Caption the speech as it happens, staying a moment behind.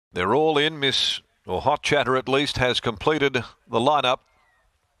They're all in. Hot Chatter at least has completed the lineup.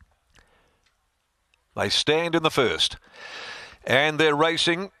 They stand in the first. And they're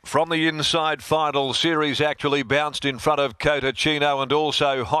racing from the inside. Final Series actually bounced in front of Cotachino and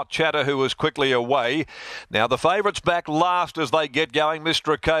also Hot Chatter, who was quickly away. Now the favourites back last as they get going.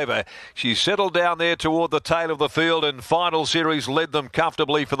 Mistrakova, she settled down there toward the tail of the field, and Final Series led them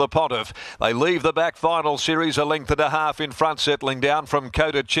comfortably for the Pontiff. They leave the back. Final Series a length and a half in front, settling down from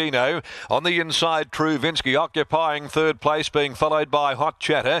Cotachino. On the inside, Truvinsky occupying third place, being followed by Hot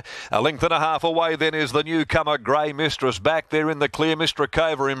Chatter. A length and a half away then is the newcomer Grey Mistress. Back there in the clear,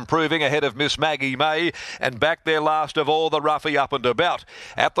 Mistrakova improving ahead of Miss Maggie May, and back there last of all the roughie Up and About.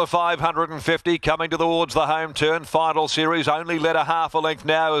 At the 550, coming towards the home turn, Final Series only led a half a length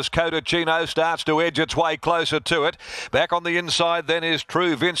now as Cotachino starts to edge its way closer to it. Back on the inside then is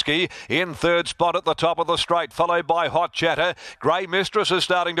Truvinsky in third spot at the top of the straight, followed by Hot Chatter. Grey Mistress is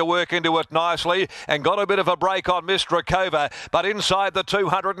starting to work into it nicely and got a bit of a break on Mistrakova, but inside the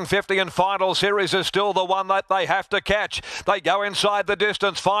 250 and Final Series is still the one that they have to catch. They go inside the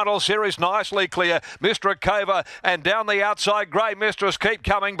distance. Final Series nicely clear. Mistrakova and down the outside Grey Mistress keep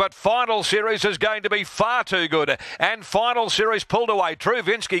coming, but Final Series is going to be far too good. And Final Series pulled away.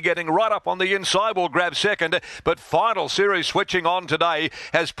 Truvinsky getting right up on the inside will grab second, but Final Series switching on today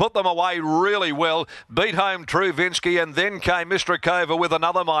has put them away really well. Beat home Truvinsky, and then came Mistrakova with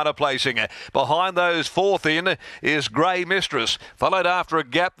another minor placing. Behind those fourth in is Grey Mistress, followed after a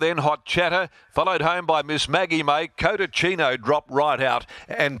gap then Hot Chatter, followed home by Miss Maggie May. Cotachino dropped right out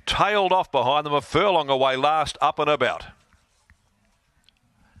and tailed off behind them a furlong away last, Up and About.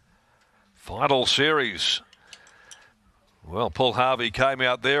 Final Series. Well, Paul Harvey came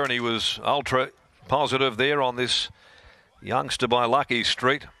out there and he was ultra positive there on this youngster by Lucky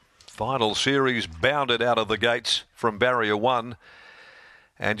Street. Final Series bounded out of the gates from barrier one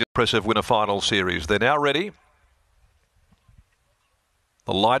and just impressive win a Final Series. They're now ready.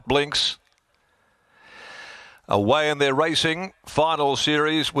 The light blinks. Away and they're racing. Final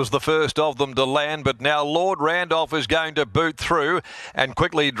Series was the first of them to land, but now Lord Randolph is going to boot through and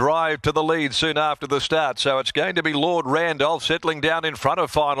quickly drive to the lead soon after the start. So it's going to be Lord Randolph settling down in front of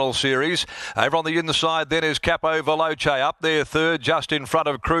Final Series. Over on the inside then is Capo Veloce up there third, just in front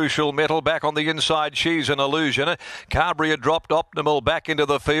of Crucial Metal. Back on the inside, She's an Illusion. Carbria dropped Optimal back into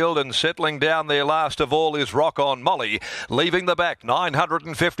the field, and settling down there last of all is Rock On Molly. Leaving the back,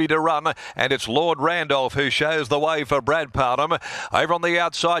 950 to run, and it's Lord Randolph who shows the way for Brad Parnham. Over on the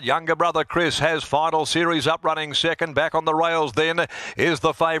outside, younger brother Chris has Final Series up running second. Back on the rails then is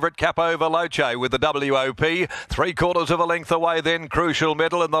the favourite Capo Veloce with the WOP. 3/4 of a length away then Crucial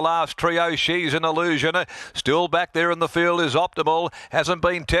Metal in the last trio. She's an Illusion. Still back there in the field is Optimal. Hasn't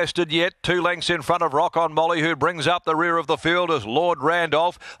been tested yet. 2 lengths in front of Rock On Molly, who brings up the rear of the field as Lord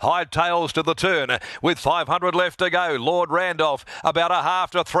Randolph. High tails to the turn with 500 left to go. Lord Randolph about a half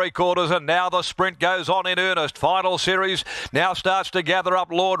to 3/4, and now the sprint goes on in earnest. Final Series now starts to gather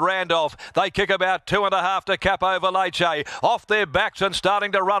up Lord Randolph. They kick about 2.5 to Capo Veloce. Off their backs and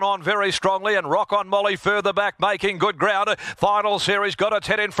starting to run on very strongly, and Rock On Molly further back making good ground. Final Series got its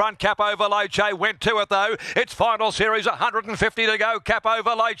head in front. Capo Veloce went to it though. It's Final Series, 150 to go. Capo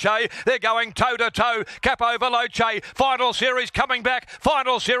Veloce, they're going toe to toe. Capo Veloce, Final Series coming back.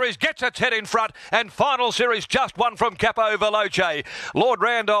 Final Series gets its head in front, and Final Series just won from Capo Veloce. Lord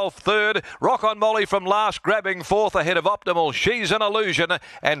Randolph third. Rock On Molly from last, grabbing fourth ahead of Optimal. She's an Illusion,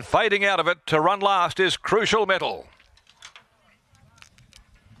 and fading out of it to run last is Crucial Metal.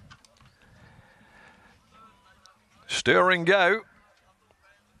 Stirring go.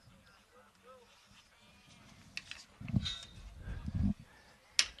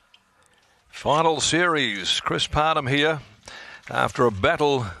 Final Series. Chris Parnham here after a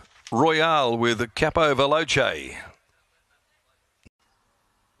battle royale with Capo Veloce.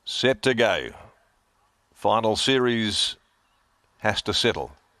 Set to go. Final Series has to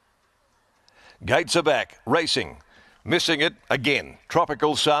settle. Gates are back, racing. Missing it again.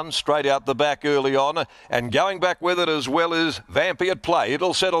 Tropical Sun straight out the back early on, and going back with it as well as Vampy at play.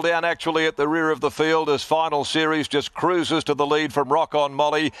 It'll settle down actually at the rear of the field as Final Series just cruises to the lead from Rock On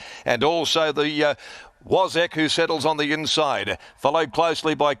Molly, and also the Wozek, who settles on the inside, followed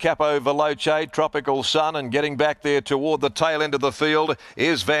closely by Capo Veloce, Tropical Sun, and getting back there toward the tail end of the field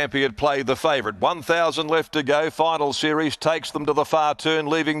is Vampy at play, the favourite. 1,000 left to go. Final Series takes them to the far turn,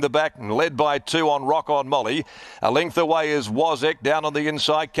 leaving the back and led by 2 on Rock On Molly. A length away is Wozek, down on the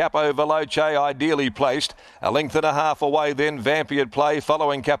inside. Capo Veloce ideally placed. A length and a half away then Vampy at play,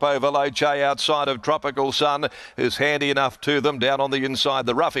 following Capo Veloce outside of Tropical Sun, who's handy enough to them down on the inside.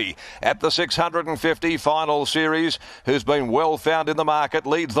 The roughie at the 650. City Final Series, who's been well found in the market,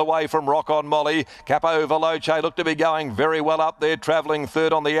 leads the way from Rock on Molly. Capo Veloce looked to be going very well up there, travelling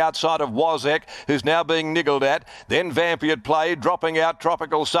third on the outside of Wozek, who's now being niggled at. Then Vampired Play, dropping out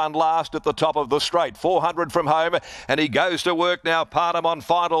Tropical Sun last at the top of the straight. 400 from home, and he goes to work now. Parnham on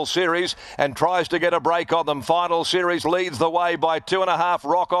Final Series and tries to get a break on them. Final Series leads the way by 2.5.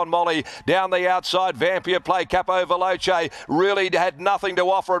 Rock on Molly down the outside. Vampired Play, Capo Veloce really had nothing to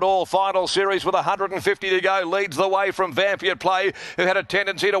offer at all. Final Series with 150 to go leads the way from Vampired Play, who had a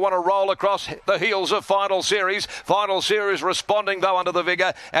tendency to want to roll across the heels of Final Series. Final Series responding though under the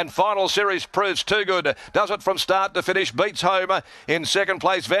vigour, and Final Series proves too good. Does it from start to finish, beats Homer. In second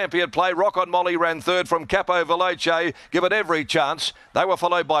place, Vampired Play. Rock on Molly ran third from Capo Veloce. Give it every chance. They were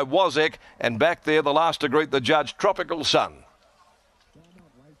followed by Wozek, and back there the last to greet the judge, Tropical Sun.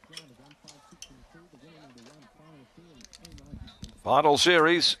 Final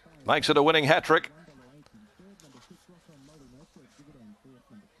Series makes it a winning hat-trick.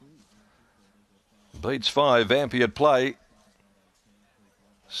 Beats 5, Vampired Play.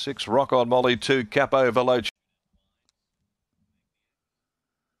 6, Rock on Molly, 2, Capo Veloce.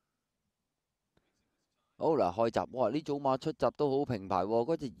 好嗱，開閘哇！呢組馬出閘都好平排喎，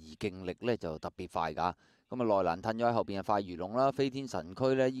嗰隻怡勁力咧就特別快㗎。咁啊，內欄褪咗喺後邊嘅快魚龍啦，飛天神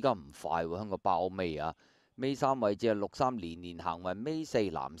驅咧依家唔快喎，香港爆尾啊！尾3位置係63年年行運，尾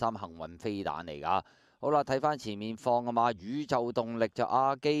4藍3幸運飛彈嚟㗎。好啦，睇翻前面放啊嘛，宇宙動力就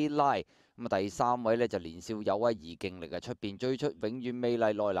阿基拉。咁啊，第3位呢就年少有為怡勁力啊，出邊追出永遠美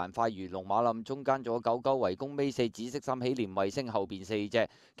麗內欄快如龍馬冧，中間仲有9圍攻尾4紫色衫喜蓮衛星，後邊4隻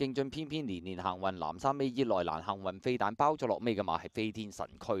勁進偏偏年年行運藍3尾衣內欄幸運飛彈包咗落尾嘅馬係飛天神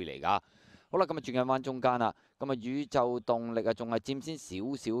驅嚟㗎。好啦，咁啊轉緊彎中間啦，咁啊宇宙動力啊仲係佔先少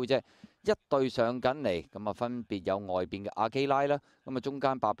少嘅啫，一對上緊嚟，咁啊分別有外邊嘅阿基拉啦，咁啊中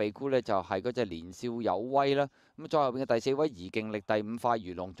間白鼻箍呢就係嗰隻年少有威啦，咁再後邊嘅第4位怡勁力，第5快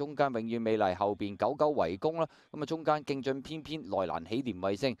魚龍，中間永遠美麗，後邊99圍攻啦，咁啊中間勁進偏偏內欄喜蓮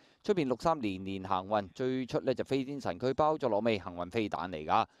衛星，出邊63年年行運，最出呢就飛天神驅包咗落尾幸運飛彈嚟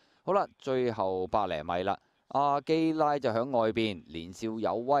㗎。好啦，最後百零米啦。阿基拉就響外邊，年少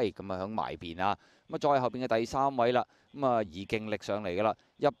有威咁啊響埋邊啊！咁啊再後邊嘅第3位啦，咁啊怡勁力上嚟噶啦，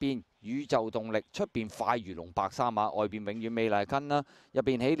入邊宇宙動力，出邊快如龍白衫馬，外邊永遠美麗根啦，入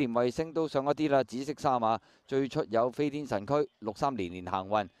邊喜蓮衛星都上一啲啦，紫色衫馬，最出有飛天神驅，63年年行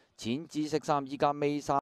運，淺紫色衫依家尾3。